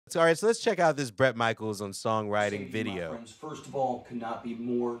All right, so let's check out this Bret Michaels on songwriting video. My friends, first of all, could not be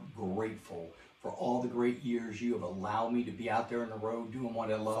more grateful for all the great years you have allowed me to be out there on the road doing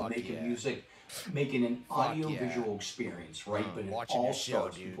what I love, making music, making an audio-visual experience, right? But it all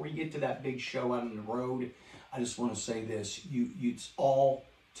starts before you get to that big show out on the road. I just want to say this: it's all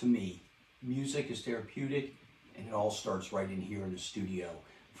to me. Music is therapeutic, and it all starts right in here in the studio.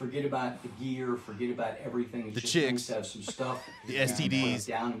 Forget about the gear, forget about everything. It's the just chicks, nice to have some stuff, the STDs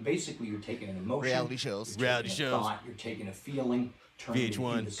down, and basically you're taking an emotion, reality shows, you're taking a feeling, turning it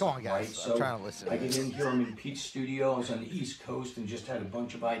into Come on, guys. right? I'm So trying to listen. I get in here, I'm in Pete's studio. I was on the East Coast and just had a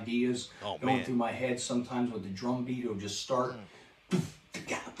bunch of ideas going through my head. Sometimes with the drum beat, it'll just start.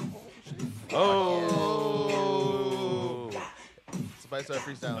 Oh. Somebody start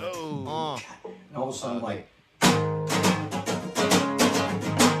freestyling. Oh. And all of a sudden, like.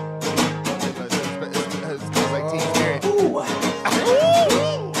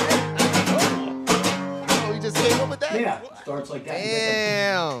 Yeah, starts like that.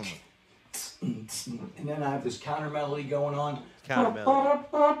 Damn. And then I have this counter melody going on. Counter melody.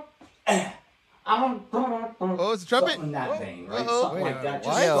 Oh, it's a trumpet? Something in that vein, right? Something like that.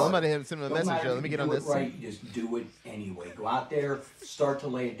 Just I'm about to send him a message. Let me get on this. Right, you just do it anyway. Go out there, start to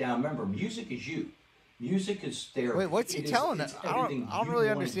lay it down. Remember, music is you. Music is therapy. Wait, what's he telling us? I don't really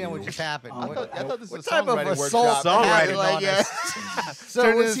understand what just happened. I thought this was a songwriting workshop. Songwriting, like, yeah.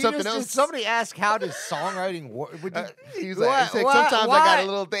 So was he something just, else. did somebody ask how does songwriting work? He was like, sometimes I got a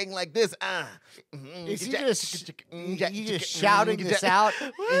little thing like this. Is he just shouting this out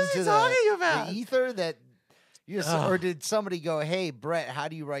into the ether that you just, or did somebody go, hey, Bret, how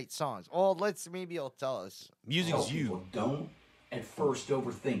do you write songs? Oh, maybe he'll tell us. Music's you. Don't at first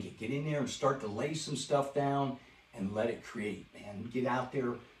overthink it. Get in there and start to lay some stuff down and let it create, man. Get out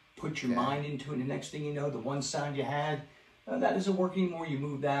there, put your mind into it. And the next thing you know, the one sound you had, that doesn't work anymore. You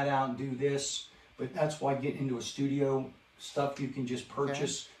move that out and do this. But that's why getting into a studio, stuff you can just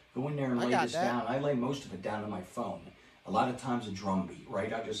purchase, go in there and lay this down. I lay most of it down on my phone. A lot of times a drum beat,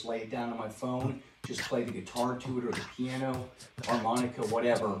 right? I just lay it down on my phone, just play the guitar to it or the piano, harmonica,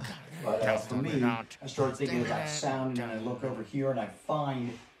 whatever. But for me, I start thinking of that sound, and then I look over here and I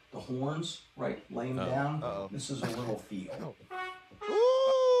find the horns, right? Lay them down. This is a little feel.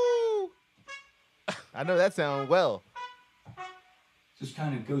 Ooh. I know that sound well. Just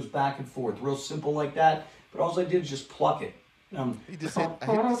kind of goes back and forth, real simple like that. But all I did is just pluck it. He just hit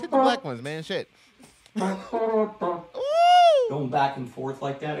the black ones, man. Shit. Going back and forth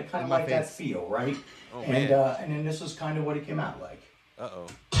like that, it kind of like that feel, right? Oh, and then this is kind of what it came out like.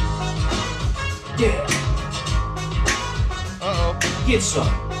 Yeah. Get some.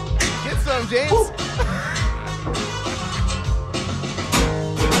 Get some, James.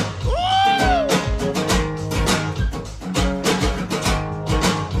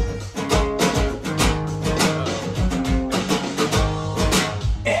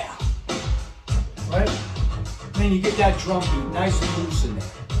 Yeah. Right? And then you get that drum beat nice and loose in there.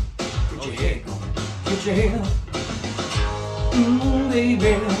 Get your head going. Get your head up. Baby.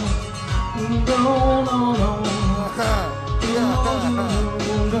 No.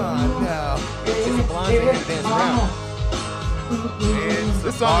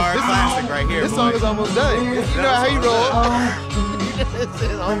 This song is classic right here. This song is almost done. You know how you roll. This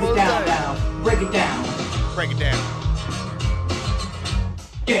is almost done. Break it down. Break it down.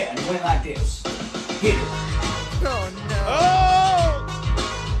 Yeah, and it went like this. Hit it. Oh, no.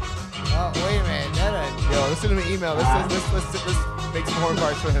 Oh, wait a minute. Yo, let's send him an email. Let's make some horn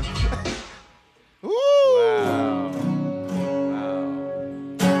parts for him.